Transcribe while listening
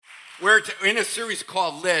We're in a series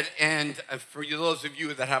called Lit, and for those of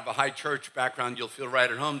you that have a high church background, you'll feel right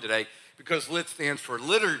at home today because Lit stands for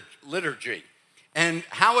liturgy. And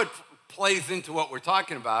how it plays into what we're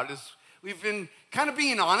talking about is we've been kind of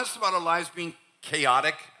being honest about our lives being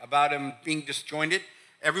chaotic, about them being disjointed.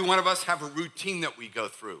 Every one of us have a routine that we go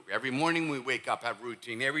through. Every morning we wake up, have a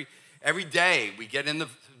routine. Every day we get in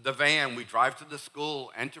the van, we drive to the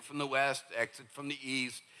school, enter from the west, exit from the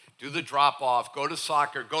east, do the drop-off, go to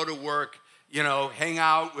soccer, go to work, hang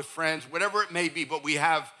out with friends, whatever it may be, but we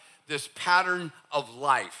have this pattern of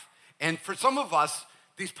life. And for some of us,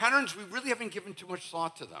 these patterns, we really haven't given too much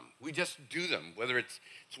thought to them. We just do them, whether it's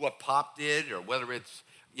what Pop did or whether it's,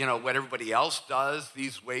 what everybody else does.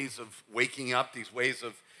 These ways of waking up, these ways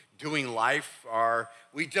of doing life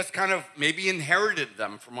we just kind of maybe inherited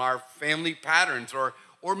them from our family patterns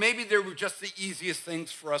or maybe they were just the easiest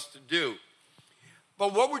things for us to do.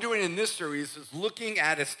 But what we're doing in this series is looking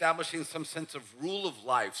at establishing some sense of rule of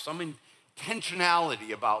life, some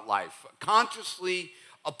intentionality about life, consciously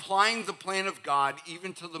applying the plan of God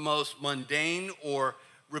even to the most mundane or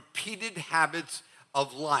repeated habits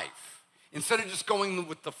of life. Instead of just going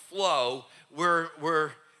with the flow,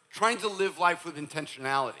 we're trying to live life with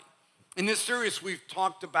intentionality. In this series, we've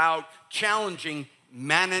talked about challenging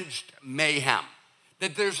managed mayhem,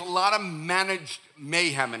 that there's a lot of managed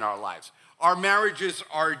mayhem in our lives. Our marriages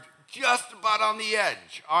are just about on the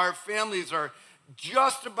edge. Our families are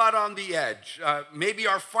just about on the edge. Maybe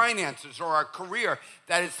our finances or our career,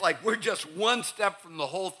 that it's like we're just one step from the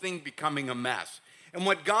whole thing becoming a mess. And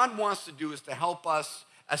what God wants to do is to help us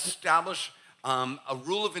establish a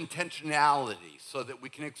rule of intentionality so that we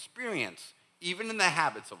can experience, even in the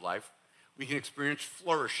habits of life, we can experience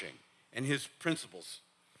flourishing and his principles.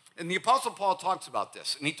 And the Apostle Paul talks about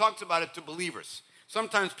this, and he talks about it to believers.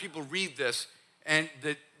 Sometimes people read this and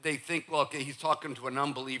they think, well, okay, he's talking to an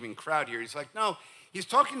unbelieving crowd here. He's like, no, he's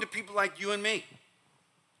talking to people like you and me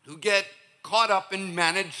who get caught up in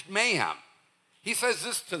managed mayhem. He says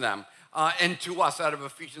this to them and to us out of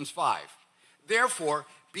Ephesians 5. Therefore,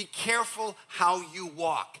 be careful how you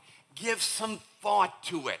walk. Give some thought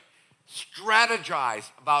to it.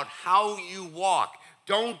 Strategize about how you walk.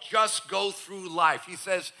 Don't just go through life. He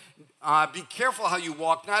says, be careful how you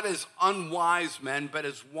walk, not as unwise men, but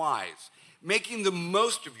as wise, making the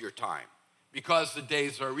most of your time because the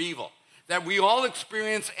days are evil. That we all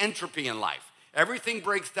experience entropy in life. Everything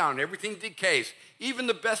breaks down, everything decays. Even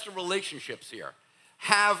the best of relationships here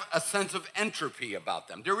have a sense of entropy about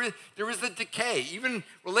them. There is a decay. Even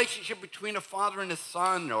relationship between a father and a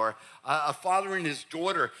son or a father and his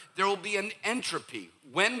daughter, there will be an entropy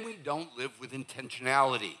when we don't live with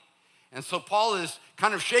intentionality. And so Paul is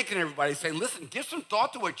kind of shaking everybody, saying, listen, give some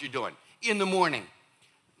thought to what you're doing in the morning.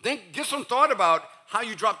 Give some thought about how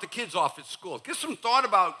you drop the kids off at school. Give some thought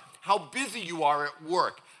about how busy you are at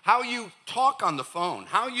work, how you talk on the phone,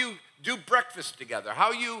 how you do breakfast together,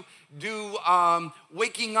 how you do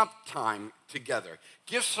waking up time together.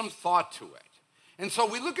 Give some thought to it. And so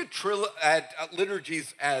we look at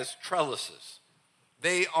liturgies as trellises.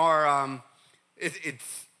 They are,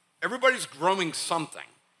 everybody's growing something.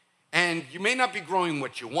 And you may not be growing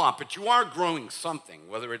what you want, but you are growing something,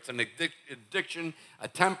 whether it's an addiction, a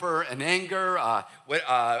temper, an anger,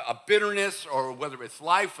 a bitterness, or whether it's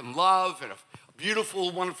life and love and a beautiful,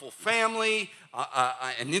 wonderful family,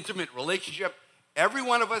 an intimate relationship. Every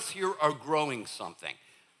one of us here are growing something.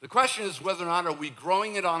 The question is whether or not are we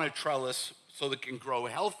growing it on a trellis so that it can grow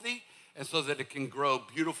healthy and so that it can grow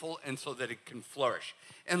beautiful and so that it can flourish.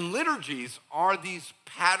 And liturgies are these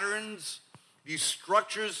patterns, these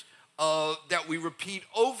structures that we repeat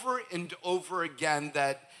over and over again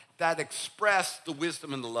that express the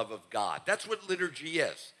wisdom and the love of God. That's what liturgy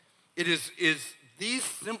is. It is these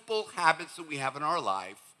simple habits that we have in our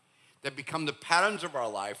life that become the patterns of our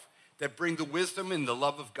life that bring the wisdom and the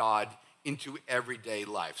love of God into everyday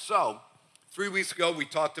life. So, 3 weeks ago, we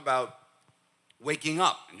talked about waking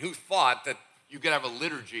up. And who thought that you could have a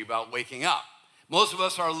liturgy about waking up? Most of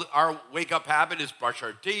us, our wake-up habit is brush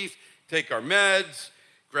our teeth, take our meds,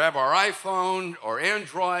 grab our iPhone or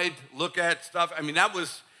Android, look at stuff. I mean, that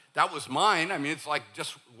was mine. I mean, it's like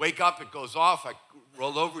just wake up, it goes off. I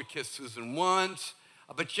roll over, kiss Susan once.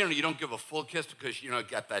 But, you don't give a full kiss because,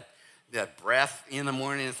 get that breath in the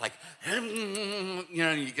morning. It's like, you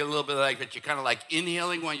get a little bit like that. You're kind of like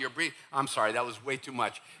inhaling while you're breathing. I'm sorry, that was way too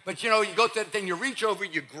much. But, you go to that thing, you reach over,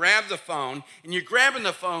 you grab the phone, and you're grabbing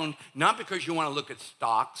the phone not because you want to look at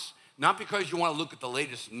stocks, not because you want to look at the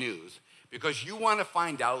latest news, because you want to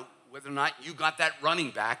find out whether or not you got that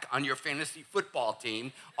running back on your fantasy football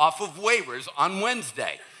team off of waivers on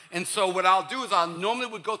Wednesday. And so what I'll do is I normally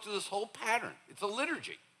would go through this whole pattern. It's a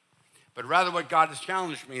liturgy. But rather what God has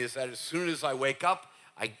challenged me is that as soon as I wake up,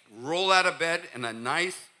 I roll out of bed in a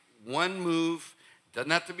nice one move.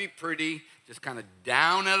 Doesn't have to be pretty, just kind of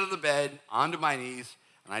down out of the bed, onto my knees,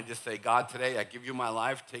 and I just say, God, today I give you my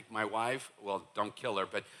life, take my wife, well, don't kill her,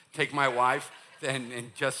 but take my wife and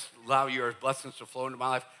just allow your blessings to flow into my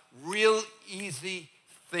life. Real easy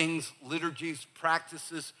things, liturgies,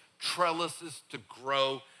 practices, trellises to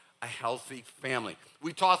grow a healthy family.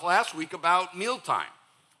 We talked last week about mealtime,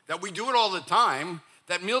 that we do it all the time,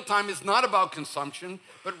 that mealtime is not about consumption,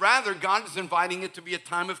 but rather God is inviting it to be a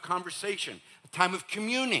time of conversation, a time of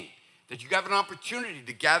communing, that you have an opportunity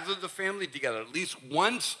to gather the family together at least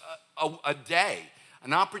once a day,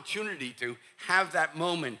 an opportunity to have that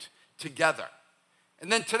moment together.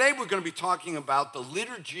 And then today we're going to be talking about the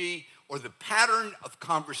liturgy or the pattern of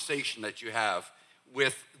conversation that you have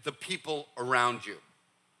with the people around you.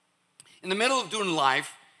 In the middle of doing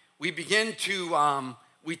life, we begin to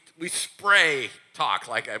we spray talk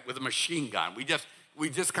like with a machine gun. We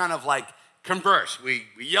just kind of like converse. We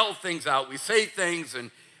yell things out. We say things,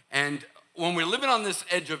 and when we're living on this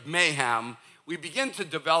edge of mayhem, we begin to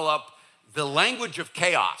develop the language of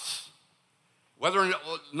chaos. Whether or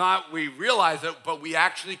not we realize it, but we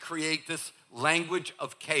actually create this language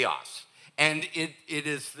of chaos, and it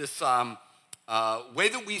is this way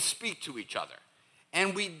that we speak to each other.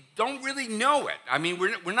 And we don't really know it. I mean,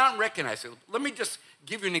 we're not recognizing it. Let me just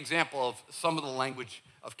give you an example of some of the language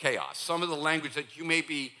of chaos, some of the language that you may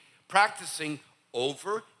be practicing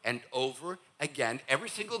over and over again every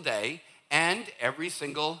single day and every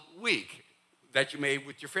single week that you made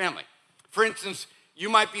with your family. For instance, you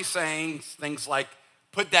might be saying things like,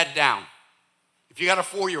 put that down. If you got a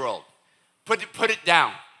 4-year-old, put it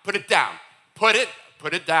down, put it down, put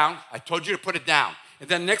it down. I told you to put it down. And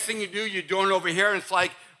then next thing you do, you're doing over here, and it's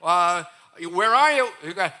like, where are you?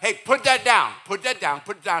 You go, hey, put that down, put that down,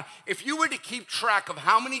 put it down. If you were to keep track of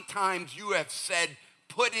how many times you have said,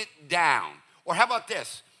 put it down, or how about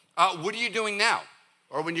this? What are you doing now?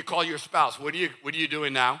 Or when you call your spouse, what are you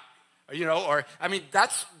doing now? You know, or, I mean,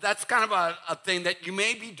 that's kind of a thing that you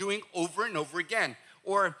may be doing over and over again.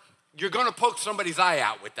 Or you're going to poke somebody's eye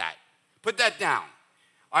out with that. Put that down.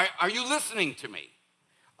 Are you listening to me?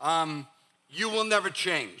 You will never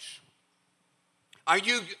change. Are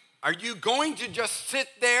you going to just sit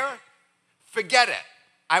there? Forget it.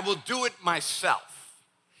 I will do it myself.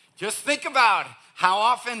 Just think about how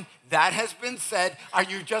often that has been said.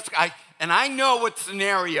 And I know what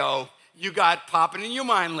scenario you got popping in your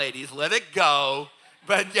mind, ladies. Let it go.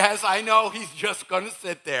 But yes, I know he's just going to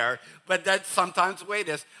sit there. But that's sometimes the way it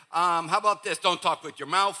is. How about this? Don't talk with your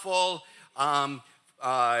mouth full.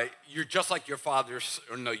 You're just like your father's,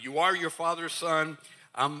 or no, you are your father's son.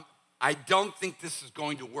 I don't think this is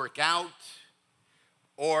going to work out.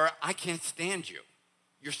 Or I can't stand you.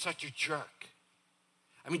 You're such a jerk.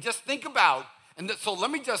 I mean, just think about, so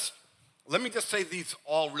let me just say these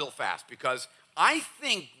all real fast, because I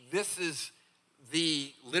think this is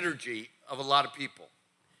the liturgy of a lot of people.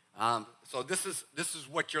 So this is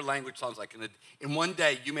what your language sounds like. In one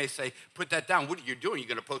day, you may say, put that down. What are you doing? You're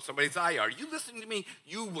going to poke somebody's eye out. Are you listening to me?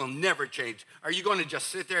 You will never change. Are you going to just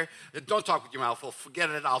sit there? Don't talk with your mouth full.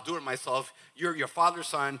 Forget it. I'll do it myself. You're your father's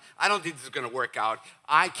son. I don't think this is going to work out.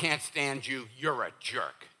 I can't stand you. You're a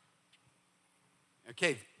jerk.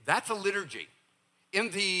 Okay, that's a liturgy.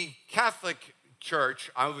 In the Catholic Church,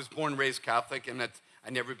 I was born and raised Catholic, and I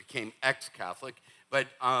never became ex-Catholic, but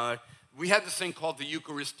we had this thing called the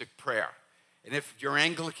Eucharistic prayer. And if you're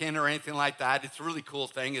Anglican or anything like that, it's a really cool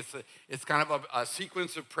thing. It's kind of a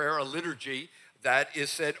sequence of prayer, a liturgy that is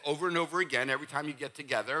said over and over again every time you get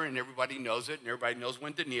together, and everybody knows it, and everybody knows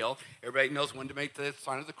when to kneel, everybody knows when to make the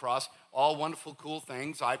sign of the cross, all wonderful, cool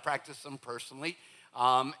things. I practice them personally.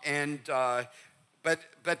 But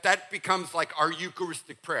that becomes like our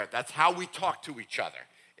Eucharistic prayer. That's how we talk to each other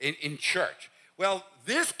in church. Well,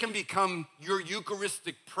 this can become your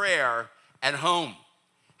Eucharistic prayer at home,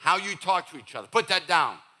 how you talk to each other. Put that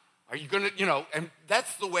down. Are you going to, and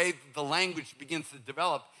that's the way the language begins to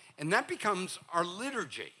develop, and that becomes our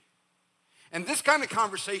liturgy. And this kind of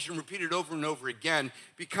conversation repeated over and over again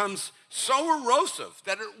becomes so erosive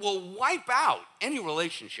that it will wipe out any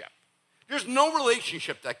relationship. There's no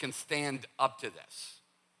relationship that can stand up to this.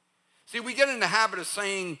 See, we get in the habit of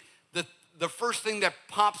saying the first thing that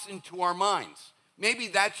pops into our minds. Maybe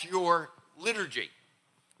that's your liturgy,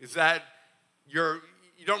 is that you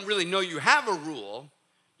don't really know you have a rule.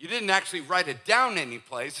 You didn't actually write it down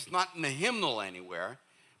anyplace. It's not in the hymnal anywhere.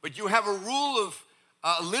 But you have a rule of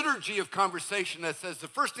a liturgy of conversation that says the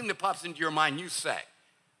first thing that pops into your mind, you say.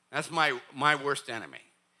 That's my worst enemy.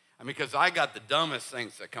 I mean, because I got the dumbest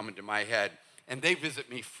things that come into my head. and they visit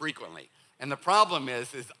me frequently. And the problem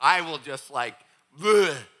is I will just like,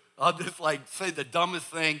 bleh, I'll just like say the dumbest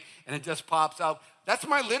thing, and it just pops out. That's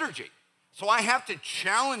my liturgy. So I have to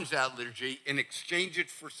challenge that liturgy and exchange it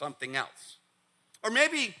for something else. Or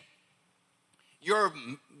maybe your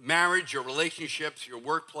marriage, your relationships, your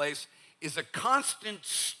workplace is a constant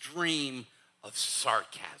stream of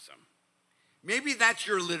sarcasm. Maybe that's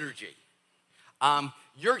your liturgy.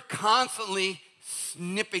 You're constantly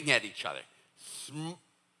snipping at each other,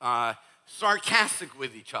 sarcastic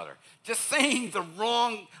with each other, just saying the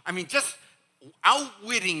wrong, just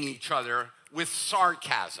outwitting each other with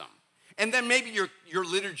sarcasm. And then maybe your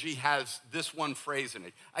liturgy has this one phrase in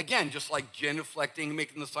it. Again, just like genuflecting,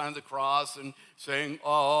 making the sign of the cross and saying,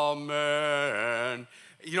 amen.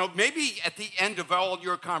 Maybe at the end of all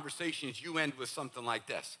your conversations, you end with something like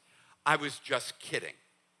this. I was just kidding.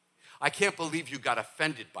 I can't believe you got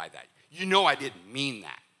offended by that. I didn't mean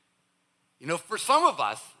that. For some of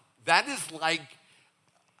us, that is like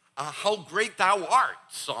a How Great Thou Art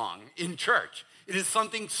song in church. It is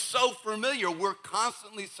something so familiar, we're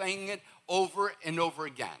constantly saying it over and over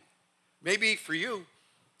again. Maybe for you,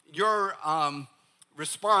 your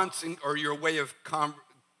response or your way of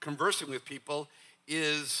conversing with people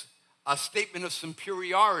is a statement of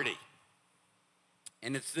superiority.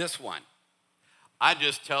 And it's this one. I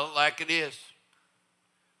just tell it like it is.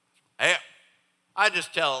 Hey, I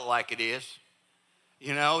just tell it like it is.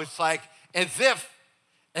 It's like it's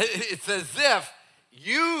as if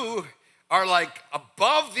you are like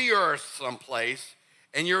above the earth someplace,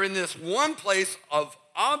 and you're in this one place of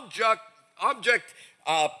object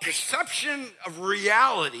perception of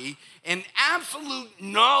reality and absolute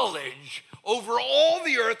knowledge over all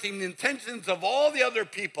the earth and the intentions of all the other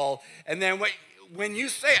people. And then when you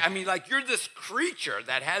say, you're this creature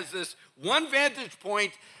that has this one vantage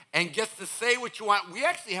point and gets to say what you want. We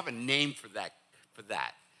actually have a name for that.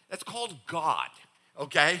 That's called God,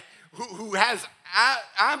 okay? Who has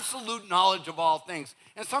absolute knowledge of all things.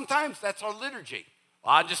 And sometimes that's our liturgy.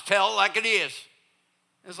 Well, I just tell it like it is.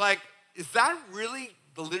 It's like, is that really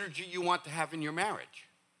the liturgy you want to have in your marriage?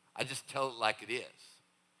 I just tell it like it is.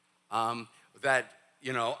 I'm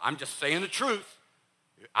just saying the truth.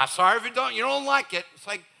 I'm sorry if you don't like it. It's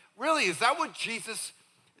like, really, is that what Jesus,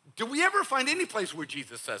 do we ever find any place where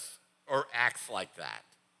Jesus says or acts like that?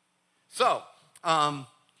 So,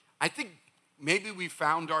 I think maybe we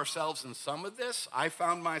found ourselves in some of this. I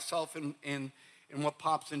found myself in what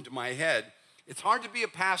pops into my head. It's hard to be a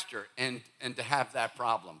pastor and to have that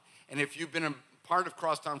problem. And if you've been a part of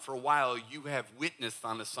Crosstown for a while, you have witnessed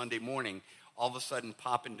on a Sunday morning, all of a sudden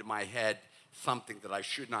pop into my head something that I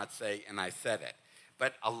should not say, and I said it.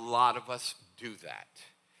 But a lot of us do that.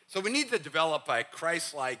 So we need to develop a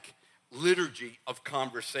Christ-like liturgy of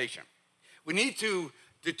conversation. We need to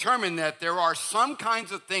determine that there are some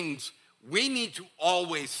kinds of things we need to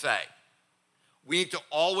always say. We need to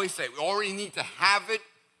always say. We already need to have it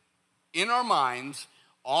in our minds,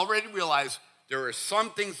 already realize there are some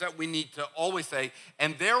things that we need to always say,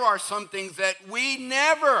 and there are some things that we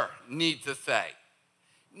never need to say.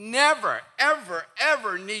 Never, ever,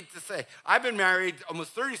 ever need to say. I've been married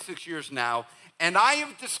almost 36 years now, and I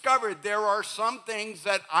have discovered there are some things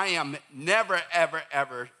that I am never, ever,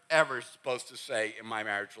 ever, ever supposed to say in my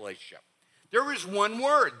marriage relationship. There is one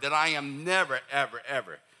word that I am never, ever,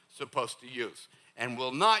 ever supposed to use and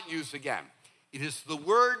will not use again. It is the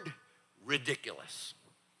word ridiculous.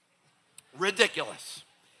 Ridiculous,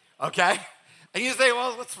 okay? And you say,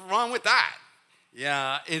 well, what's wrong with that?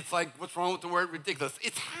 Yeah, it's like, what's wrong with the word ridiculous?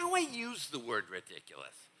 It's how I use the word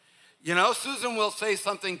ridiculous. Susan will say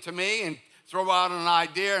something to me and throw out an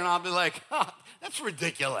idea, and I'll be like, that's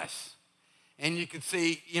ridiculous. And you can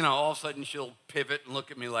see, all of a sudden she'll pivot and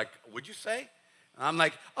look at me like, what'd you say? And I'm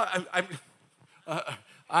like,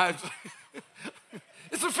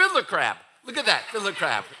 it's a fiddler crab. Look at that, fiddler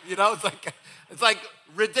crab. It's like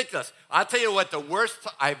ridiculous. I'll tell you what, the worst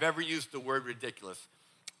I've ever used the word ridiculous.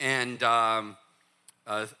 And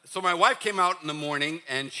so my wife came out in the morning,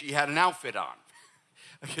 and she had an outfit on.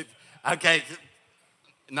 Okay.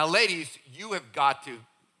 Now, ladies, you have got to,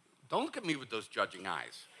 don't look at me with those judging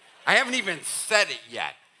eyes. I haven't even said it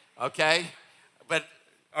yet, okay? But,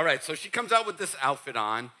 all right, so she comes out with this outfit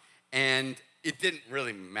on, and it didn't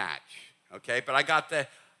really match, okay? But I got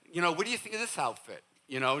what do you think of this outfit?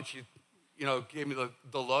 And she, gave me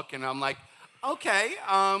the look, and I'm like, okay,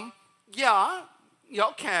 yeah,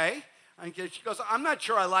 okay. And she goes, I'm not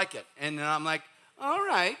sure I like it. And then I'm like, all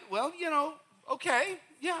right, well, okay,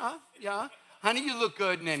 yeah. Honey, you look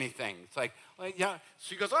good in anything. It's like, well, yeah.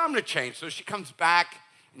 She goes, I'm going to change. So she comes back,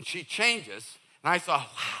 and she changes. And I thought,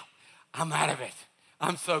 wow, I'm out of it.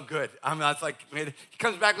 I'm so good. I was like, he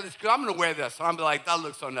comes back with this, I'm going to wear this. And I'm like, that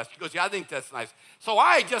looks so nice. She goes, yeah, I think that's nice. So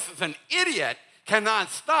I, just as an idiot, cannot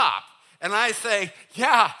stop. And I say,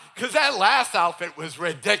 yeah, because that last outfit was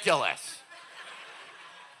ridiculous.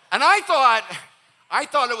 And I thought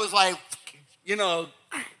it was like, no,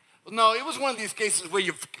 it was one of these cases where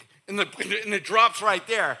and it drops right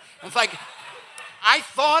there. And it's like, I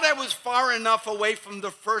thought I was far enough away from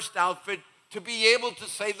the first outfit to be able to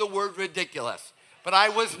say the word ridiculous, but I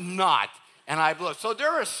was not, and I blew. So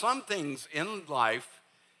there are some things in life,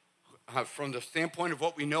 from the standpoint of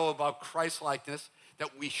what we know about Christ-likeness,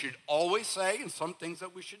 that we should always say, and some things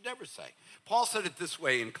that we should never say. Paul said it this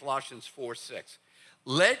way in Colossians 4:6.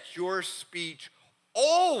 Let your speech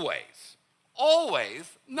always,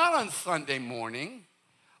 not on Sunday morning,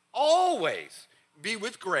 always be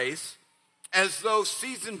with grace, as though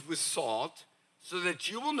seasoned with salt, so that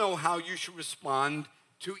you will know how you should respond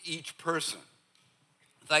to each person.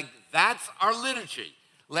 Like, that's our liturgy.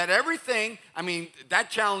 Let everything, that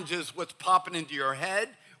challenges what's popping into your head,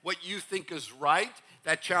 what you think is right.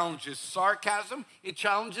 That challenges sarcasm. It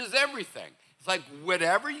challenges everything. It's like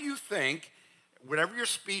whatever you think, whatever your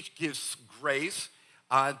speech gives grace,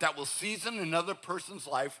 that will season another person's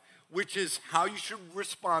life, which is how you should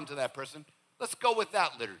respond to that person. Let's go with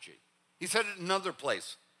that liturgy. He said it in another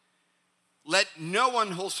place. Let no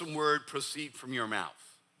unwholesome word proceed from your mouth.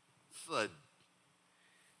 It's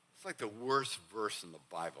like the worst verse in the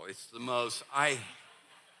Bible. It's the most, I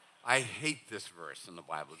hate this verse in the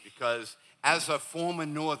Bible because as a former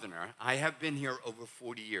northerner, I have been here over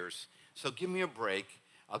 40 years. So give me a break,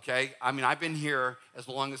 okay? I've been here as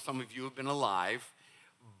long as some of you have been alive,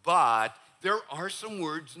 but there are some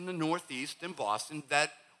words in the Northeast in Boston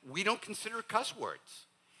that we don't consider cuss words.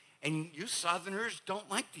 And you Southerners don't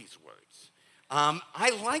like these words.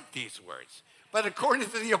 I like these words. But according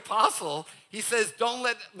to the apostle, he says, don't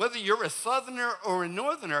let, whether you're a Southerner or a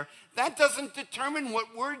Northerner, that doesn't determine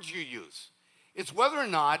what words you use. It's whether or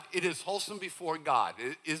not it is wholesome before God.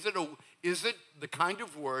 Is it the kind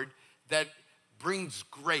of word that brings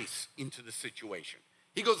grace into the situation?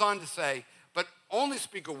 He goes on to say, but only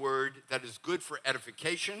speak a word that is good for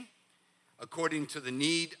edification, according to the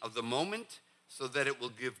need of the moment, so that it will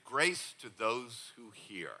give grace to those who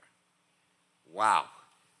hear. Wow.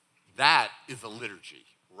 That is a liturgy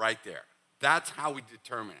right there. That's how we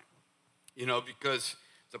determine it. Because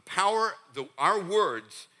our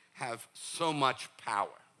words have so much power.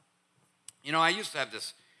 I used to have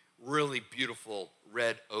this really beautiful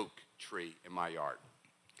red oak tree in my yard.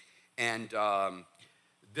 And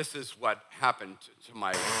this is what happened to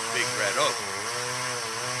my big red oak.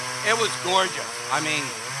 It was gorgeous.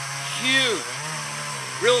 Huge.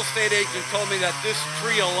 Real estate agent told me that this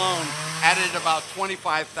tree alone added about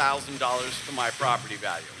 $25,000 to my property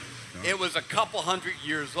value. It was a couple hundred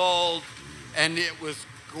years old, and it was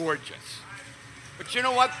gorgeous. But you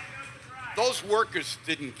know what? Those workers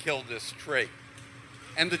didn't kill this tree.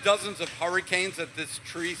 And the dozens of hurricanes that this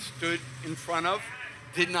tree stood in front of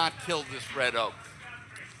did not kill this red oak.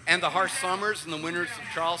 And the harsh summers and the winters of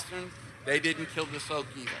Charleston, they didn't kill this oak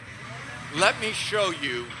either. Let me show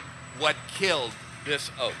you what killed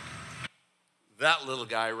this oak. That little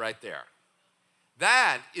guy right there.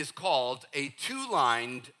 That is called a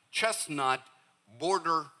two-lined chestnut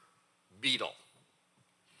border beetle.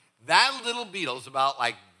 That little beetle is about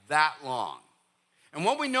like that long. And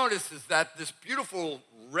what we notice is that this beautiful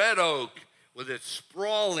red oak with its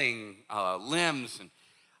sprawling limbs, and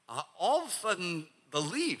all of a sudden the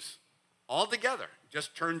leaves all together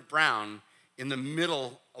just turned brown in the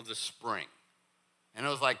middle of the spring. And I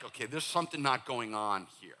was like, okay, there's something not going on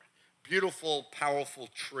here. Beautiful, powerful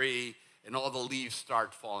tree, and all the leaves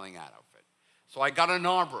start falling out of it. So I got an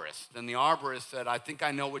arborist, and the arborist said, I think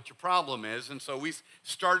I know what your problem is. And so we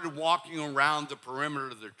started walking around the perimeter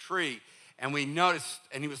of the tree, and we noticed,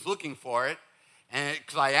 and he was looking for it, and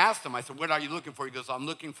because I asked him, I said, what are you looking for? He goes, I'm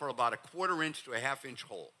looking for about a 1/4 inch to a 1/2 inch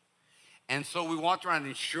hole. And so we walked around,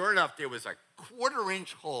 and sure enough, there was a 1/4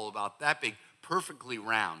 inch hole about that big, perfectly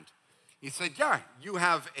round. He said, yeah, you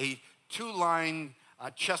have a two-line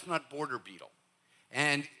chestnut border beetle.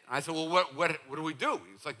 And I said, well, what do we do?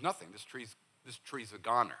 He's like, nothing. This tree's a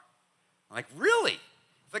goner. I'm like, really?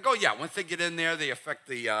 He's like, oh yeah. Once they get in there, they affect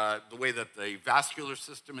the way that the vascular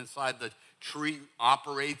system inside the tree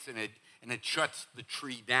operates, and it shuts the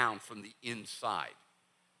tree down from the inside.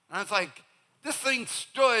 And I was like, this thing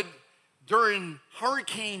stood during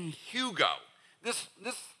Hurricane Hugo. This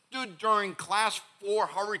stood during Class 4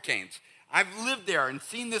 hurricanes. I've lived there and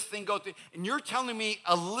seen this thing go through, and you're telling me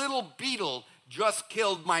a little beetle just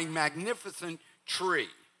killed my magnificent tree.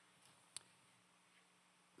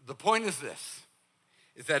 The point is this.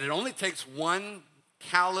 is that it only takes one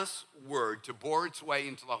callous word to bore its way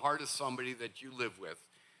into the heart of somebody that you live with,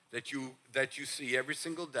 that you see every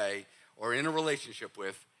single day or in a relationship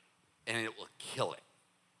with, and it will kill it.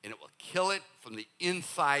 And it will kill it from the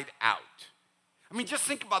inside out. I mean, just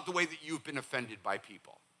think about the way that you've been offended by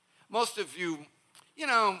people. Most of you,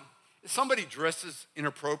 if somebody dresses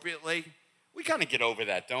inappropriately, we kind of get over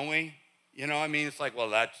that, don't we? I mean, it's like, well,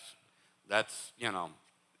 that's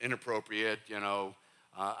inappropriate,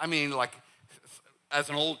 like as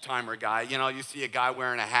an old-timer guy, you see a guy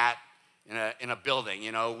wearing a hat in a building,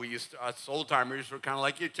 us old-timers were kind of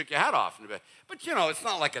like, you took your hat off. But, it's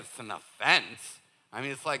not like it's an offense. I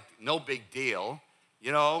mean, it's like no big deal.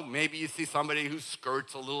 Maybe you see somebody whose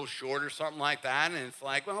skirt's a little short or something like that, and it's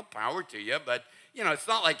like, well, power to you. But, it's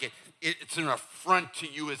not like it's an affront to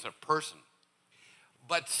you as a person.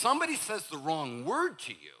 But somebody says the wrong word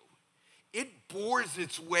to you, it bores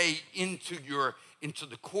its way into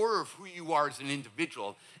the core of who you are as an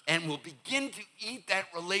individual and will begin to eat that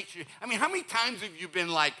relationship. I mean, how many times have you been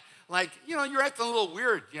like, you're acting a little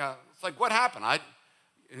weird. It's like, what happened?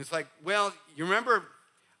 And it's like, well, you remember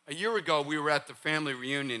a year ago we were at the family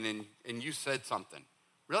reunion and you said something.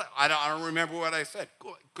 Really? I don't remember what I said.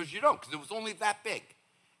 Because you don't, because it was only that big.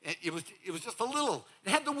 It was just a little. It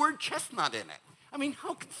had the word chestnut in it. I mean,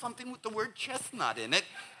 how can something with the word chestnut in it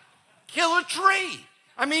kill a tree?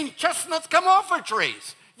 I mean, chestnuts come off of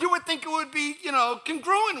trees. You would think it would be,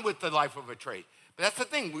 congruent with the life of a tree. But that's the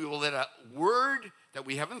thing. We will let a word that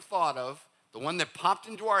we haven't thought of, the one that popped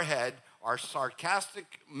into our head, our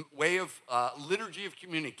sarcastic way of liturgy of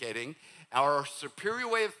communicating, our superior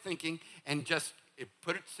way of thinking, and just it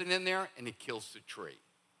puts it in there and it kills the tree.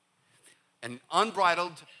 An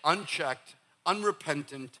unbridled, unchecked,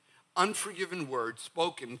 unrepentant, unforgiven word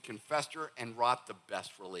spoken can fester and rot the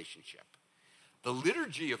best relationship. The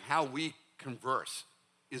liturgy of how we converse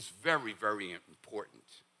is very, very important.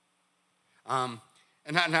 And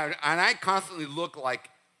I constantly look like,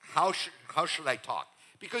 how should I talk?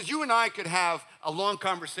 Because you and I could have a long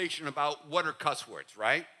conversation about what are cuss words,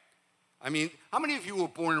 right? I mean, how many of you were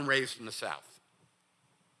born and raised in the South?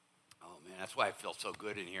 Oh, man, that's why I feel so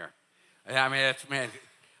good in here. I mean,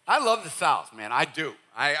 I love the South, man. I do.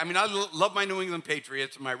 I love my New England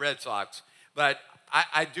Patriots and my Red Sox, but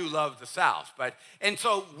I do love the South. And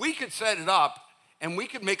so we could set it up, and we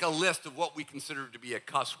could make a list of what we consider to be a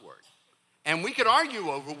cuss word. And we could argue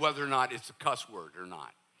over whether or not it's a cuss word or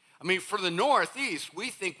not. I mean, for the Northeast, we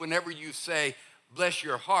think whenever you say, bless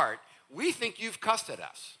your heart, we think you've cussed at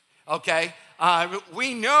us, okay?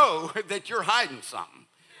 We know that you're hiding something.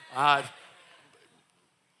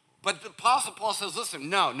 But the Apostle Paul says, listen,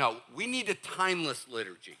 no, we need a timeless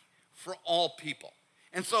liturgy for all people.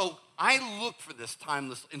 And so I look for this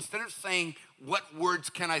timeless, instead of saying what words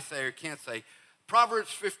can I say or can't say, Proverbs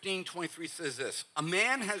 15:23 says this, a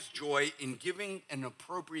man has joy in giving an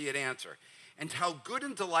appropriate answer, and how good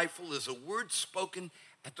and delightful is a word spoken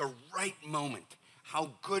at the right moment,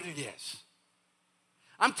 how good it is.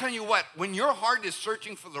 I'm telling you what, when your heart is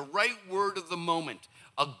searching for the right word of the moment,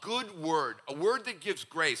 a good word, a word that gives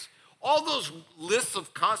grace, all those lists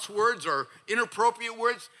of cuss words or inappropriate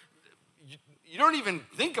words, you don't even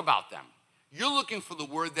think about them. You're looking for the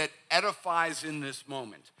word that edifies in this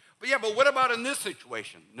moment. But what about in this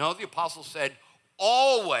situation? No, the apostle said,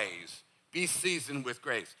 always be seasoned with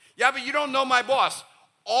grace. Yeah, but you don't know my boss.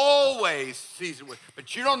 Always seasoned with,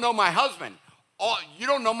 but you don't know my husband. You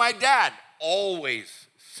don't know my dad. Always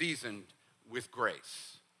seasoned with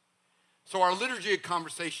grace. So our liturgy of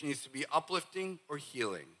conversation needs to be uplifting or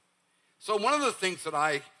healing. So one of the things that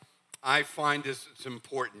I find is it's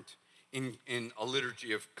important in a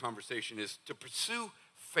liturgy of conversation is to pursue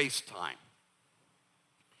FaceTime.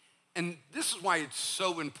 And this is why it's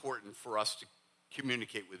so important for us to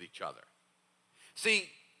communicate with each other. See,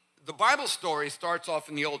 the Bible story starts off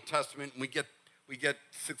in the Old Testament, and we get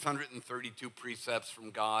 632 precepts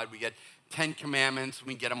from God. We get 10 commandments, and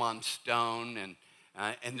we get them on stone,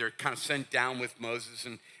 and they're kind of sent down with Moses.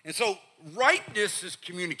 And so rightness is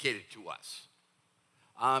communicated to us.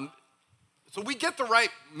 So we get the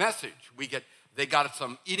right message. They got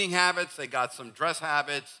some eating habits, they got some dress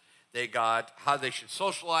habits, they got how they should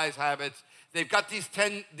socialize habits. They've got these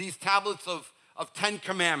tablets of 10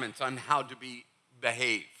 commandments on how to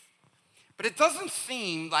behave. But it doesn't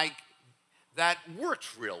seem like that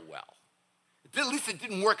works real well. At least it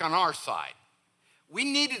didn't work on our side. We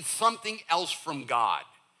needed something else from God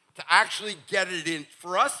to actually get it in,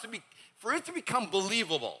 for it to become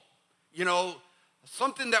believable,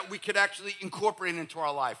 something that we could actually incorporate into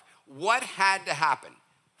our life. What had to happen?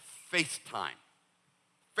 FaceTime.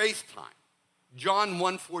 FaceTime. John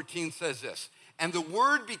 1:14 says this, and the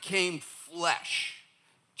Word became flesh.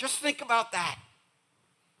 Just think about that.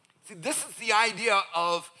 See, this is the idea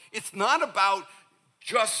of, it's not about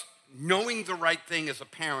just knowing the right thing as a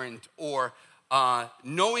parent or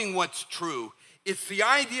knowing what's true. It's the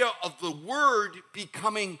idea of the Word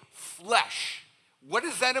becoming flesh. What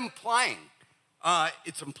is that implying?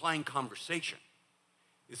 It's implying conversation.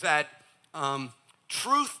 Is that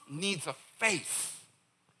truth needs a face.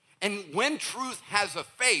 And when truth has a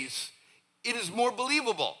face, it is more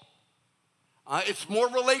believable. It's more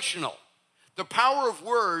relational. The power of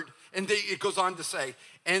word, and it goes on to say,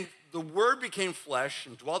 and the Word became flesh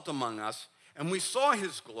and dwelt among us, and we saw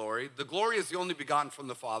his glory. The glory is the only begotten from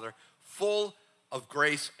the Father, full of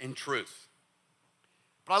grace and truth.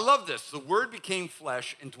 But I love this. The Word became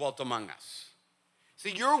flesh and dwelt among us.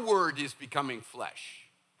 See, your word is becoming flesh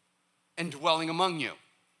and dwelling among you.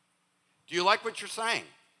 Do you like what you're saying?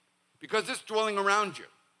 Because it's dwelling around you.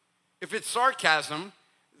 If it's sarcasm,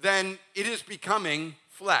 then it is becoming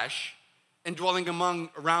flesh and dwelling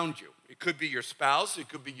around you. It could be your spouse, it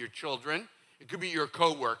could be your children, it could be your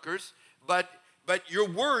co-workers, but your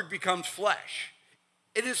word becomes flesh.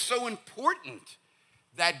 It is so important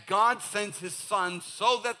that God sends his Son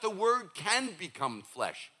so that the Word can become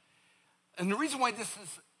flesh. And the reason why this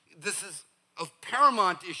is a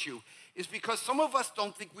paramount issue is because some of us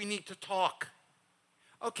don't think we need to talk.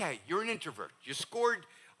 Okay, you're an introvert. You scored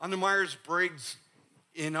on the Myers-Briggs,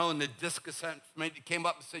 and the DISC assessment came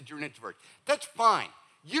up and said you're an introvert. That's fine.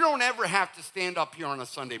 You don't ever have to stand up here on a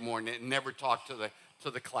Sunday morning and never talk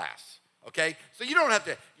to the class. Okay? So you don't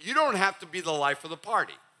have to be the life of the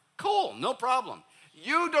party. Cool, no problem.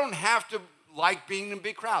 You don't have to like being in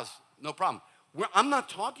big crowds. No problem. I'm not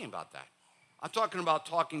talking about that. I'm talking about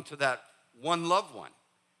talking to that one loved one,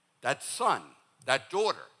 that son, that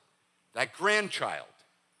daughter, that grandchild,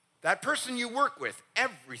 that person you work with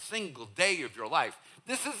every single day of your life.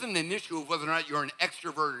 This isn't an issue of whether or not you're an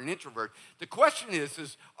extrovert or an introvert. The question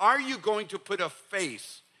is are you going to put a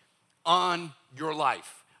face on your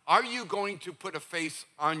life? Are you going to put a face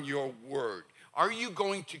on your word? Are you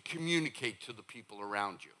going to communicate to the people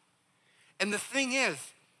around you? And the thing is,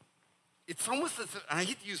 it's almost as if, and I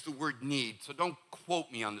hate to use the word need, so don't quote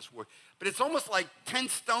me on this word, but it's almost like 10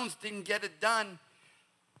 stones didn't get it done.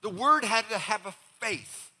 The word had to have a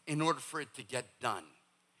face in order for it to get done.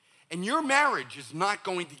 And your marriage is not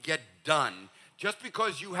going to get done just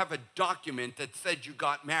because you have a document that said you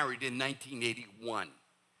got married in 1981.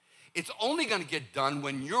 It's only going to get done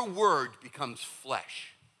when your word becomes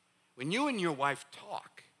flesh. When you and your wife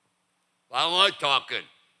talk. Well, I don't like talking.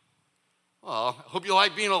 Well, I hope you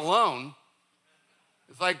like being alone.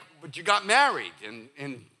 It's like, but you got married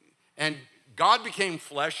and God became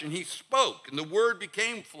flesh and he spoke and the word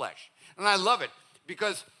became flesh. And I love it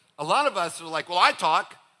because a lot of us are like, well, I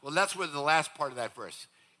talk. Well, that's where the last part of that verse.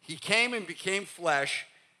 He came and became flesh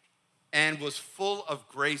and was full of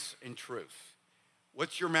grace and truth.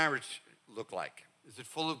 What's your marriage look like? Is it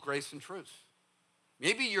full of grace and truth?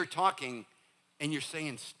 Maybe you're talking and you're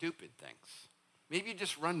saying stupid things. Maybe you're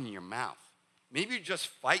just running your mouth. Maybe you're just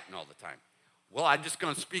fighting all the time. Well, I'm just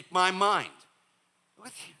going to speak my mind.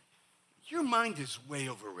 Your mind is way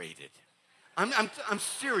overrated. I'm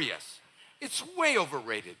serious. It's way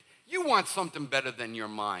overrated. You want something better than your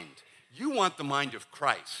mind. You want the mind of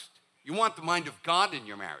Christ. You want the mind of God in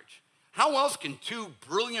your marriage. How else can two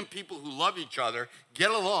brilliant people who love each other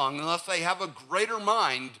get along unless they have a greater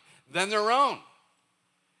mind than their own?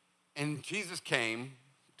 And Jesus came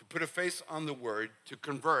to put a face on the word, to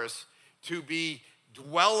converse, to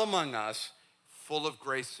dwell among us, full of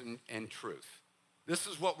grace and truth. This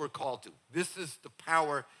is what we're called to. This is the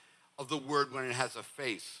power of the word when it has a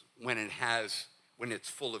face, when it's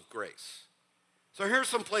full of grace. So here are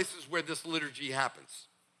some places where this liturgy happens.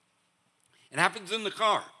 It happens in the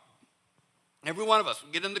car. Every one of us,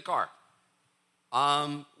 we get in the car.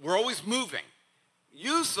 We're always moving.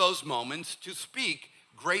 Use those moments to speak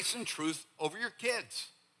grace and truth over your kids,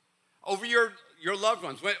 over your loved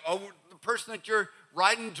ones, over the person that you're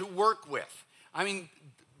riding to work with. I mean,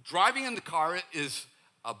 driving in the car is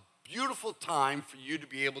a beautiful time for you to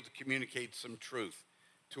be able to communicate some truth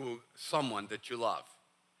to someone that you love.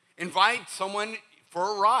 Invite someone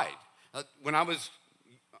for a ride. When I was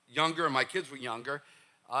younger and my kids were younger,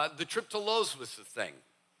 the trip to Lowe's was the thing.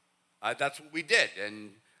 That's what we did.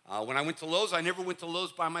 And when I went to Lowe's, I never went to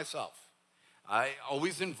Lowe's by myself. I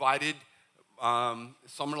always invited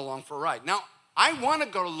someone along for a ride. Now, I want to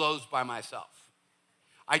go to Lowe's by myself.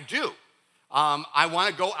 I do. I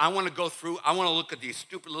want to go through, I want to look at these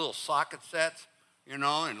stupid little socket sets,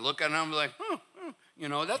 and look at them like,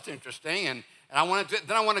 that's interesting. And then I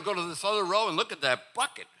want to go to this other row and look at that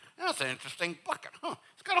bucket. That's an interesting bucket. Huh,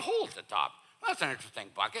 it's got a hole at the top. That's an interesting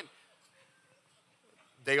bucket.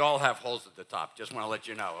 They all have holes at the top. Just want to let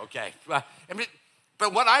you know, okay? But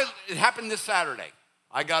it happened this Saturday.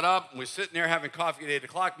 I got up, and we're sitting there having coffee at 8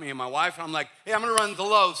 o'clock, me and my wife, and I'm like, hey, I'm going to run to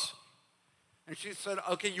Lowe's. And she said,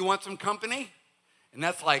 okay, you want some company? And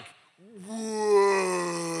that's like, whoa.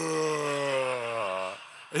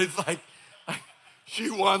 It's like,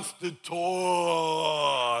 she wants to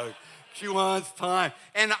talk. She wants time.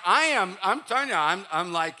 And I'm telling you,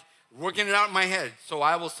 I'm like working it out in my head. So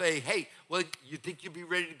I will say, hey, well, you think you'll be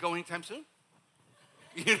ready to go anytime soon?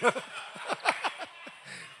 You know?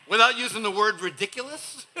 Without using the word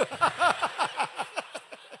ridiculous.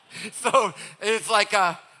 So it's like,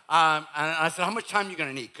 and I said, how much time are you going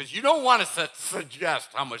to need? Because you don't want to suggest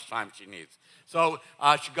how much time she needs. So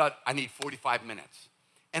she got, I need 45 minutes.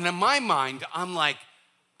 And in my mind, I'm like,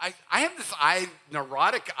 I have this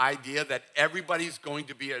neurotic idea that everybody's going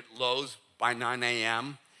to be at Lowe's by 9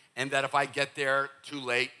 a.m. and that if I get there too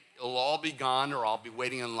late, it'll all be gone, or I'll be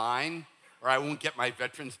waiting in line, or I won't get my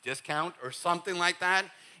veterans discount or something like that.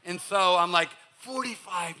 And so I'm like,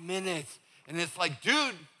 45 minutes. And it's like,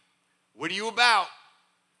 dude, what are you about?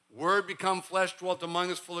 Word become flesh, dwelt among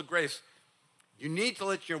us, full of grace. You need to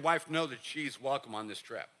let your wife know that she's welcome on this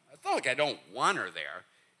trip. It's not like I don't want her there.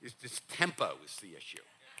 It's just tempo is the issue.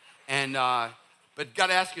 And, but got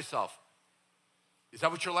to ask yourself, is that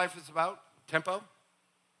what your life is about? Tempo?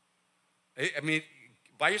 I mean,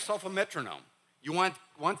 buy yourself a metronome. You want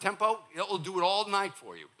tempo? It'll do it all night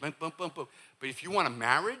for you. Boom, boom, boom, boom. But if you want a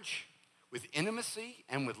marriage with intimacy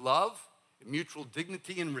and with love, mutual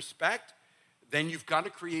dignity and respect, then you've got to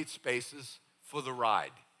create spaces for the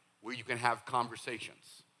ride where you can have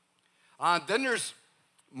conversations. Then there's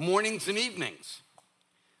mornings and evenings,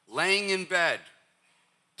 laying in bed,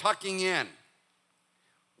 tucking in,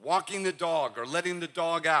 walking the dog or letting the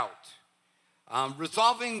dog out,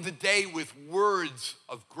 resolving the day with words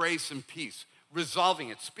of grace and peace, resolving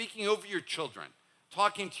it, speaking over your children,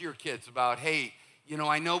 talking to your kids about, hey, you know,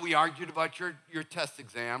 I know we argued about your test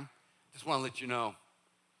exam. Just want to let you know,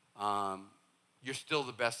 you're still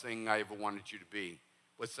the best thing I ever wanted you to be.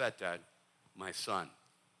 What's that, Dad? My son.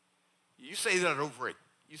 You say that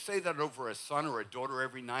over a son or a daughter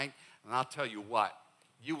every night, and I'll tell you what,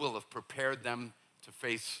 you will have prepared them to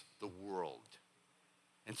face the world.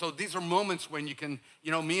 And so these are moments when you can,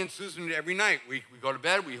 you know, me and Susan, every night, we go to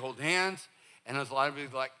bed, we hold hands, and there's a lot of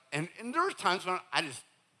people like, and there are times when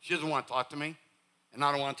she doesn't want to talk to me, and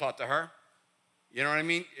I don't want to talk to her. You know what I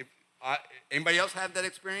mean? Anybody else have that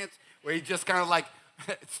experience? Where you just kind of like,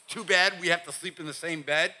 it's too bad we have to sleep in the same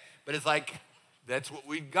bed, but it's like, that's what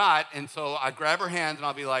we got. And so I grab her hands and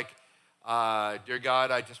I'll be like, dear God,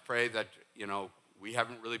 I just pray that, you know, we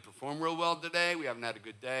haven't really performed real well today. We haven't had a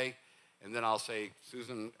good day. And then I'll say,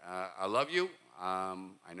 Susan, I love you. I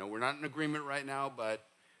know we're not in agreement right now, but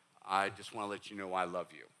I just want to let you know I love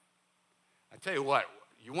you. I tell you what,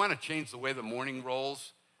 you want to change the way the morning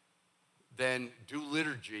rolls, then do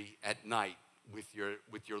liturgy at night with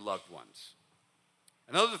your loved ones.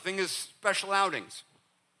 Another thing is special outings.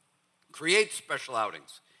 Create special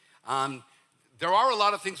outings. There are a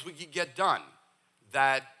lot of things we can get done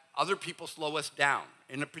that other people slow us down,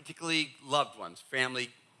 and particularly loved ones, family,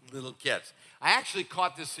 little kids. I actually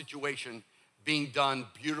caught this situation being done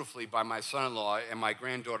beautifully by my son-in-law and my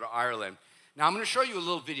granddaughter, Ireland. Now, I'm going to show you a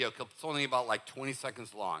little video. It's only about like 20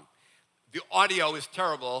 seconds long. The audio is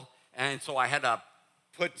terrible, and so I had to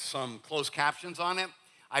put some closed captions on it.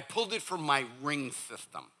 I pulled it from my Ring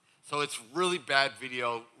system. So it's really bad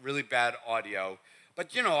video, really bad audio.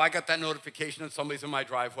 But, you know, I got that notification that somebody's in my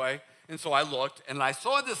driveway. And so I looked, and I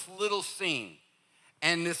saw this little scene.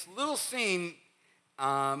 And this little scene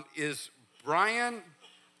is Brian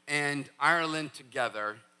and Ireland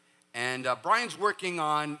together. And Brian's working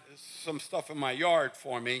on some stuff in my yard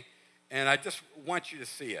for me. And I just want you to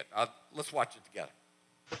see it. Let's watch it together.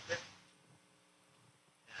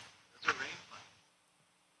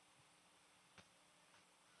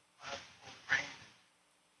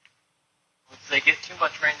 Once they get too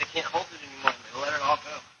much rain, they can't hold it anymore, and they let it all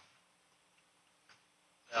go.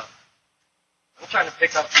 So, I'm trying to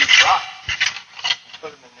pick up these rocks and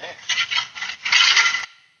put them in there.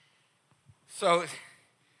 So,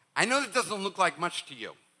 I know that doesn't look like much to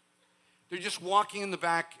you. They're just walking in the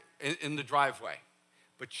back in the driveway.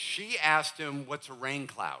 But she asked him, what's a rain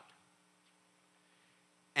cloud?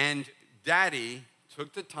 And Daddy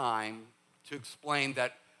took the time to explain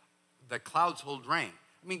that clouds hold rain.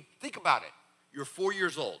 I mean, think about it. You're 4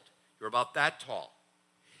 years old. You're about that tall.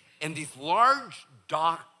 And these large,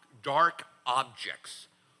 dark objects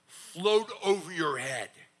float over your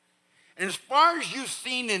head. And as far as you've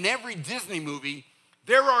seen in every Disney movie,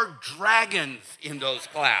 there are dragons in those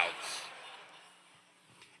clouds.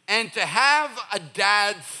 And to have a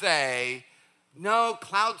dad say, no,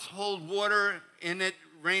 clouds hold water in it,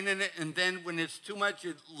 rain in it, and then when it's too much,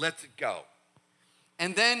 it lets it go.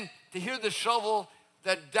 And then to hear the shovel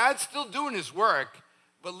that dad's still doing his work,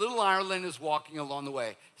 but little Ireland is walking along the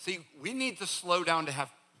way. See, we need to slow down to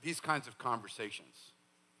have these kinds of conversations.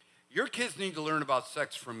 Your kids need to learn about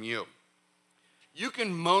sex from you. You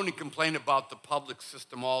can moan and complain about the public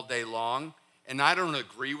system all day long, and I don't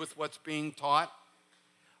agree with what's being taught,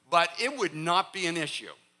 but it would not be an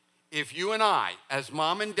issue if you and I, as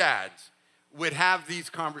mom and dads, would have these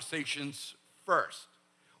conversations first.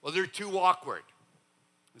 Well, they're too awkward.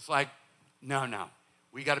 It's like, no.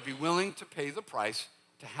 We got to be willing to pay the price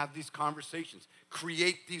to have these conversations,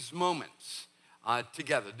 create these moments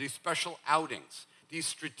together, these special outings, these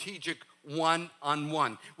strategic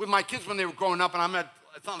one-on-one. With my kids when they were growing up, and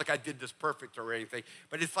it's not like I did this perfect or anything,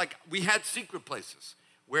 but it's like we had secret places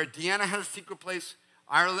where Deanna had a secret place,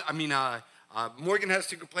 Morgan had a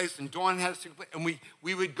secret place, and Dawn had a secret place, and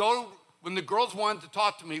we would go, when the girls wanted to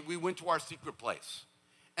talk to me, we went to our secret place.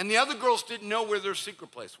 And the other girls didn't know where their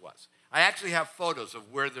secret place was. I actually have photos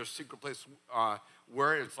of where their secret place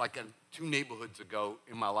were. It's like 2 neighborhoods ago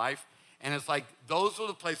in my life. And it's like those are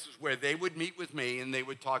the places where they would meet with me and they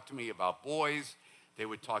would talk to me about boys. They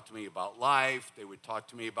would talk to me about life. They would talk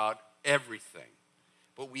to me about everything.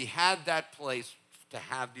 But we had that place to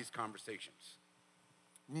have these conversations.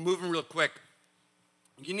 Moving real quick.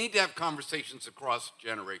 You need to have conversations across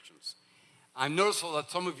generations. I've noticed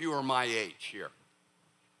that some of you are my age here.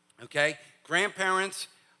 Okay? Grandparents,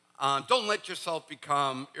 don't let yourself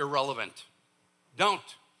become irrelevant.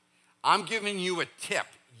 Don't. I'm giving you a tip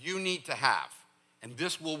you need to have, and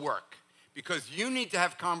this will work, because you need to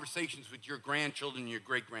have conversations with your grandchildren and your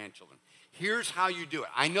great-grandchildren. Here's how you do it.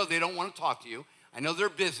 I know they don't want to talk to you. I know they're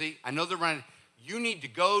busy. I know they're running. You need to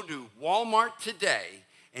go to Walmart today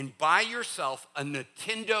and buy yourself a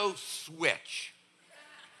Nintendo Switch.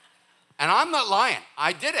 And I'm not lying.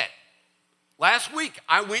 I did it. Last week,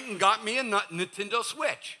 I went and got me a Nintendo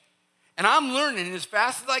Switch. And I'm learning as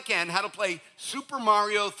fast as I can how to play Super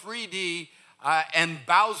Mario 3D and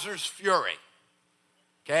Bowser's Fury.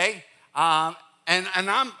 Okay? And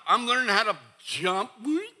I'm learning how to jump,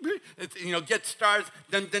 get stars.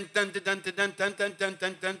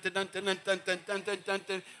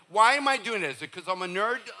 Why am I doing this? Is it because I'm a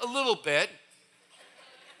nerd? A little bit.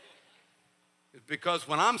 It's because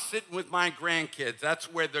when I'm sitting with my grandkids,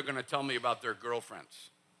 that's where they're going to tell me about their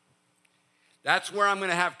girlfriends. That's where I'm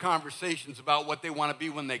going to have conversations about what they want to be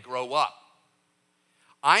when they grow up.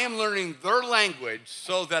 I am learning their language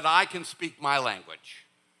so that I can speak my language.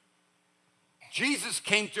 Jesus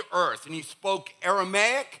came to earth and he spoke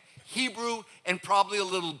Aramaic, Hebrew, and probably a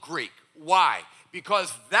little Greek. Why?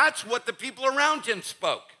 Because that's what the people around him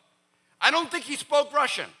spoke. I don't think he spoke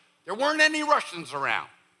Russian. There weren't any Russians around.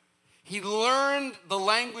 He learned the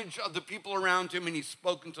language of the people around him and he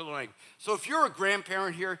spoke into the language. So if you're a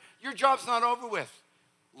grandparent here, your job's not over with.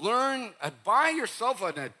 Buy yourself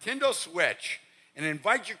a Nintendo Switch and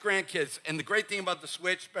invite your grandkids. And the great thing about the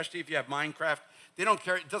Switch, especially if you have Minecraft, they don't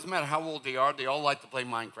care. It doesn't matter how old they are. They all like to play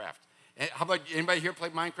Minecraft. And how about anybody here play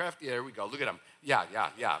Minecraft? Yeah, there we go. Look at them. Yeah,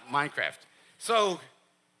 Minecraft. So,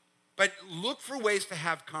 but look for ways to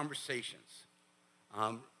have conversations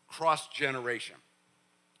cross-generation.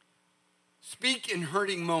 Speak in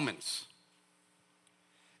hurting moments.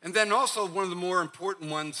 And then also one of the more important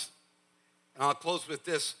ones, and I'll close with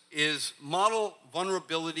this, is model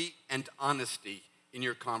vulnerability and honesty in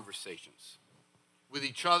your conversations. With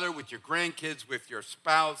each other, with your grandkids, with your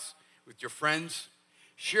spouse, with your friends.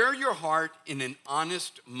 Share your heart in an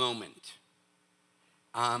honest moment.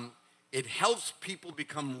 It helps people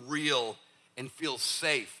become real and feel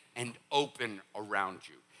safe and open around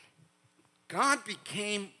you. God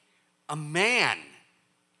became a man.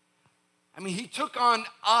 I mean, he took on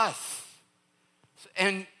us.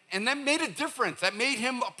 And that made a difference. That made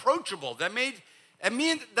him approachable. That meant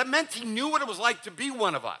he knew what it was like to be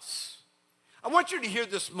one of us. I want you to hear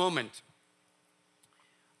this moment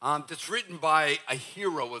that's written by a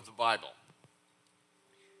hero of the Bible.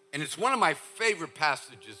 And it's one of my favorite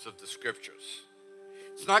passages of the scriptures.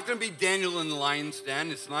 It's not going to be Daniel in the lion's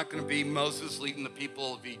den. It's not going to be Moses leading the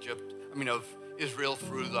people of Israel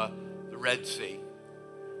through the Red Sea.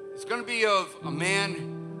 It's going to be of a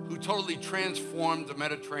man who totally transformed the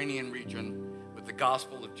Mediterranean region with the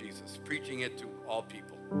gospel of Jesus, preaching it to all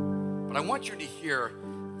people. But I want you to hear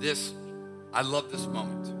this. I love this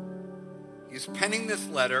moment. He's penning this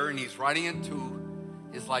letter and he's writing it to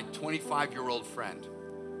his 25-year-old friend.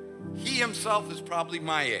 He himself is probably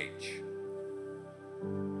my age.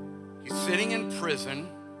 He's sitting in prison,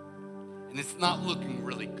 and it's not looking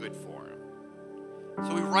really good for him.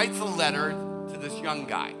 So he writes a letter to this young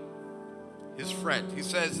guy, his friend. He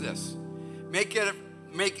says this, make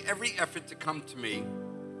every effort to come to me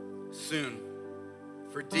soon.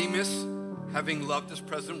 For Demas, having loved this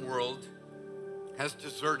present world, has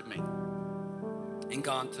deserted me and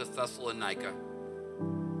gone to Thessalonica.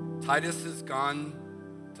 Titus has gone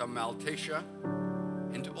to Maltatia,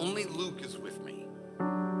 and only Luke is with me.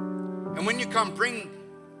 And when you come, bring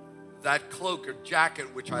that cloak or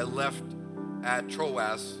jacket which I left at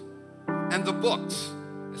Troas, and the books,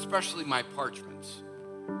 especially my parchments.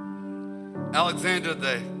 Alexander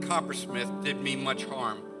the coppersmith did me much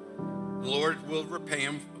harm. The Lord will repay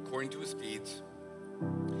him according to his deeds.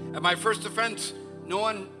 At my first offense, no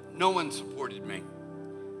one supported me,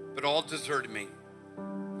 but all deserted me.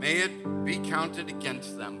 May it be counted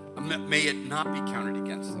against them. May it not be counted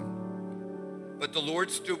against them. But the Lord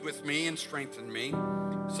stood with me and strengthened me,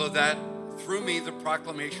 so that through me the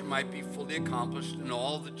proclamation might be fully accomplished and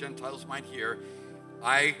all the Gentiles might hear.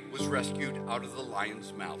 I was rescued out of the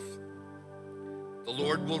lion's mouth. The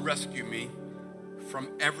Lord will rescue me from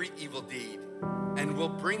every evil deed and will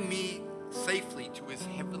bring me safely to his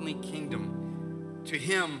heavenly kingdom. To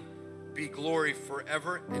him be glory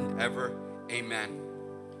forever and ever. Amen.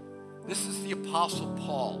 This is the Apostle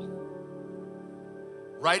Paul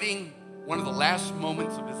writing one of the last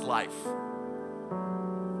moments of his life.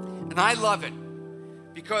 And I love it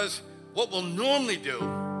because what we'll normally do,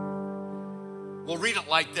 we'll read it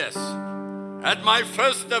like this. At my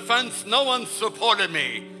first offense, no one supported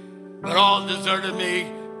me, but all deserted me.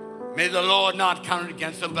 May the Lord not count it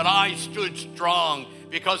against them, but I stood strong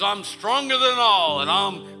because I'm stronger than all, and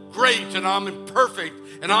I'm great, and I'm imperfect,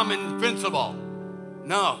 and I'm invincible.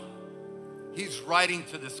 No, he's writing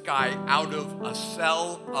to this guy out of a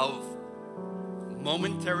cell of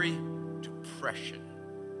momentary depression.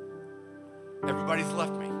 Everybody's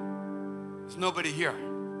left me. There's nobody here.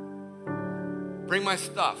 Bring my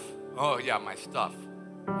stuff. Oh yeah, my stuff.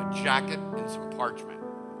 A jacket and some parchment.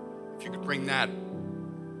 If you could bring that,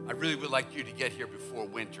 I really would like you to get here before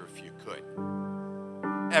winter if you could.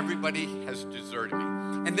 Everybody has deserted me.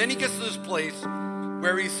 And then he gets to this place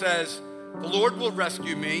where he says, the Lord will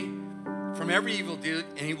rescue me from every evil deed,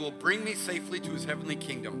 and he will bring me safely to his heavenly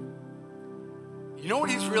kingdom. You know what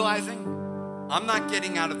he's realizing? I'm not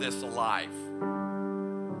getting out of this alive.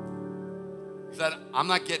 He said, I'm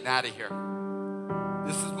not getting out of here.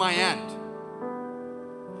 This is my end.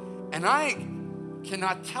 And I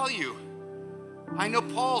cannot tell you, I know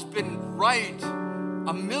Paul's been right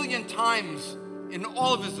 1,000,000 times in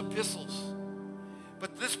all of his epistles,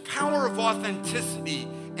 but this power of authenticity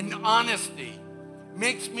and honesty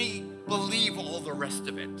makes me believe all the rest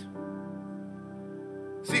of it.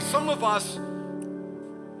 See, some of us,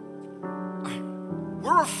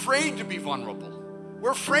 we're afraid to be vulnerable.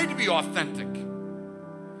 We're afraid to be authentic.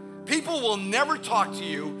 People will never talk to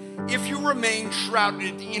you if you remain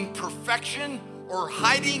shrouded in perfection or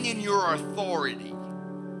hiding in your authority.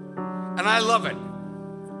 And I love it.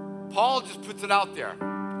 Paul just puts it out there.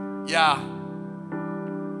 Yeah,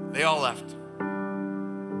 they all left.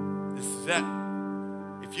 This is it.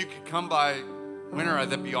 If you could come by winter,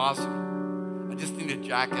 that'd be awesome. I just need a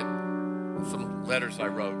jacket and some letters I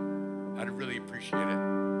wrote. I'd really appreciate it.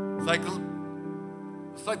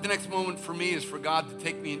 It's like the next moment for me is for God to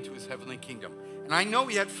take me into his heavenly kingdom. And I know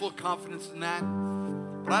he had full confidence in that,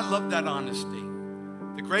 but I love that honesty.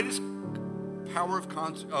 The greatest power of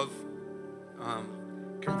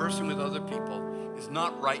conversing with other people is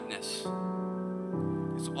not rightness.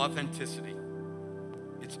 It's authenticity.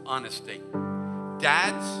 It's honesty.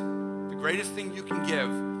 Dads, the greatest thing you can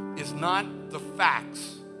give is not the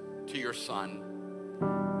facts to your son.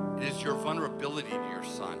 It is your vulnerability to your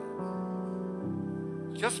son.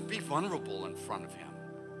 Just be vulnerable in front of him.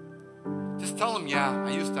 Just tell him, yeah,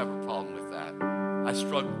 I used to have a problem with that. I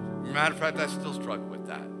struggled. Matter of fact, I still struggle with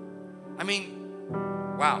that. I mean,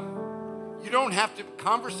 wow. You don't have to,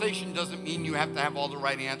 conversation doesn't mean you have to have all the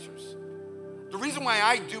right answers. The reason why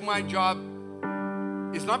I do my job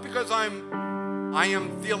is not because I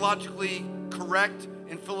am theologically correct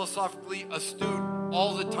and philosophically astute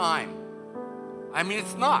all the time. I mean,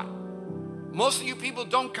 it's not. Most of you people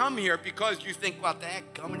don't come here because you think, well, the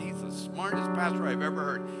heck, coming, he's the smartest pastor I've ever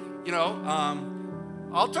heard. You know,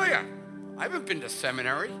 I'll tell you, I haven't been to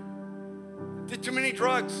seminary. Did too many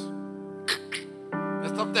drugs.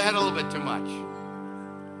 Messed up the head a little bit too much.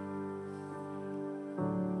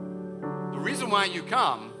 The reason why you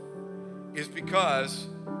come is because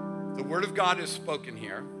the Word of God is spoken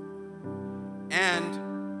here, and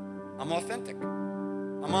I'm authentic.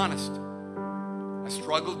 I'm honest. I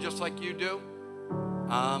struggle just like you do.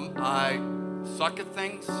 I suck at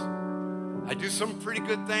things. I do some pretty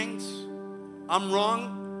good things. I'm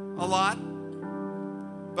wrong a lot,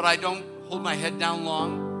 but I don't hold my head down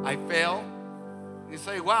long. I fail. And you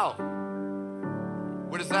say, wow,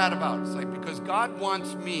 what is that about? It's like, because God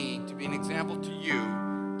wants me to be an example to you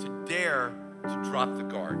to dare to drop the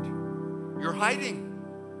guard. You're hiding.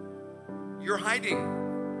 You're hiding.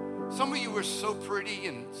 Some of you are so pretty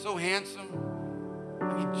and so handsome.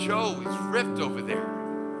 I mean, Joe is ripped over there.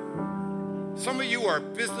 Some of you are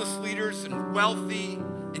business leaders and wealthy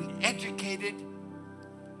and educated,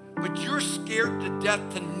 but you're scared to death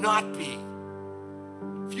to not be.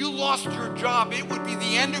 If you lost your job, it would be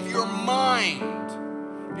the end of your mind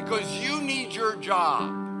because you need your job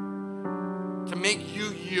to make you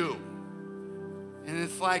you. And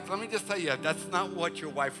it's like, let me just tell you, that's not what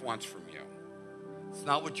your wife wants from you. It's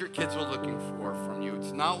not what your kids are looking for from you.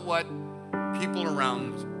 It's not what people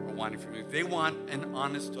around are wanting from you. They want an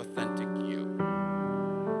honest, authentic you.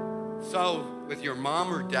 So with your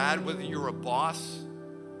mom or dad, whether you're a boss,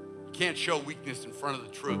 you can't show weakness in front of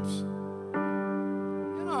the troops.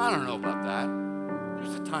 You know, I don't know about that.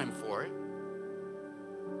 There's a time for it.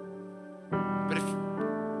 But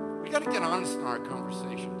we got to get honest in our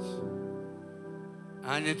conversations.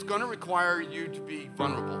 And it's going to require you to be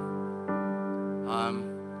vulnerable.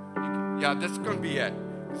 Yeah, that's going to be it.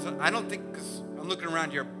 I don't think, because I'm looking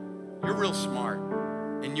around here, you're real smart,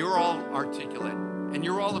 and you're all articulate, and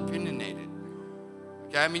you're all opinionated.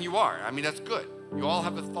 Okay, I mean, you are. I mean, that's good. You all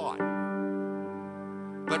have a thought.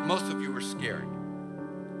 But most of you are scared.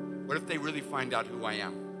 What if they really find out who I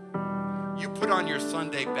am? You put on your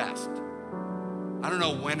Sunday best. I don't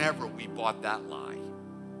know whenever we bought that lie.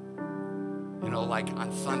 You know, like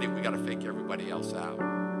on Sunday, we got to fake everybody else out.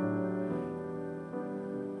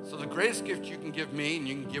 So the greatest gift you can give me, and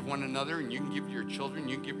you can give one another, and you can give your children,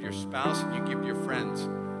 you can give your spouse, and you can give your friends,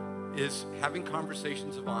 is having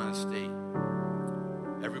conversations of honesty.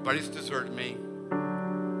 Everybody's deserted me.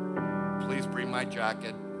 Please bring my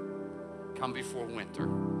jacket. Come before winter.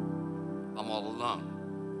 I'm all alone.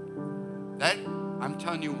 That, I'm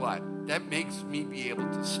telling you what, that makes me be able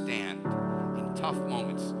to stand in tough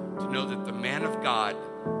moments to know that the man of God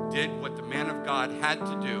did what the man of God had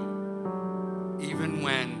to do even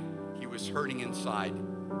when he was hurting inside.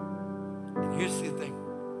 And here's the thing.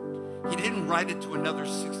 He didn't write it to another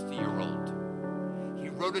 60-year-old. He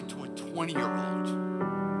wrote it to a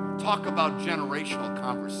 20-year-old. Talk about generational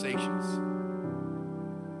conversations.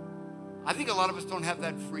 I think a lot of us don't have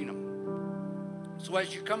that freedom. So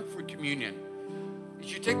as you come for communion,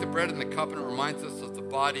 as you take the bread and the cup, and it reminds us of the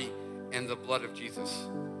body and the blood of Jesus,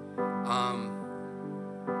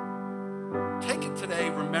 take it today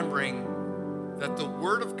remembering that the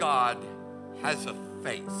Word of God has a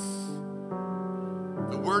face.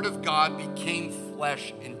 The Word of God became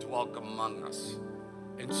flesh and dwelt among us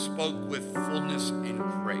and spoke with fullness and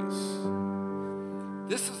grace.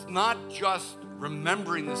 This is not just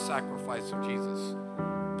remembering the sacrifice of Jesus,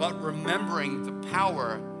 but remembering the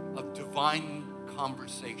power of divine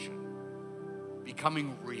conversation,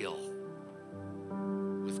 becoming real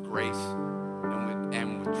with grace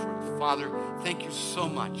and with truth. Father, thank you so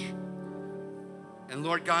much. And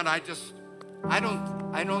Lord God, I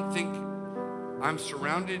don't think I'm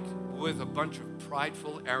surrounded with a bunch of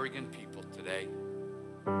prideful, arrogant people today.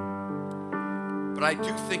 But I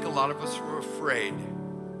do think a lot of us are afraid.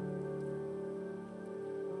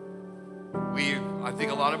 I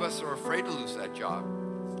think a lot of us are afraid to lose that job,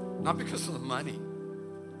 not because of the money.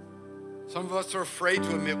 Some of us are afraid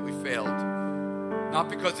to admit we failed, not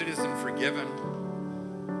because it isn't forgiven.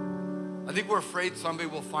 I think we're afraid somebody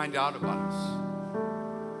will find out about us.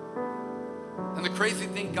 And the crazy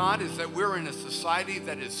thing, God, is that we're in a society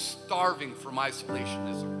that is starving from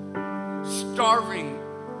isolationism. Starving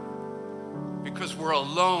because we're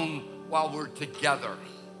alone while we're together.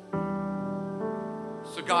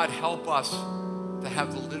 So God, help us to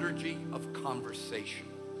have the liturgy of conversation.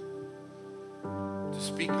 To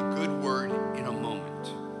speak a good word in a moment.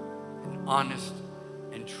 An honest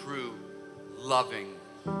and true, loving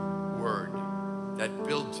word that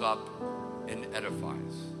builds up and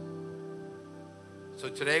edifies. So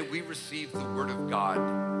today we receive the Word of God,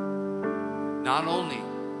 not only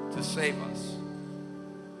to save us,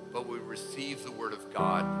 but we receive the Word of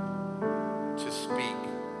God to speak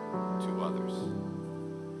to others.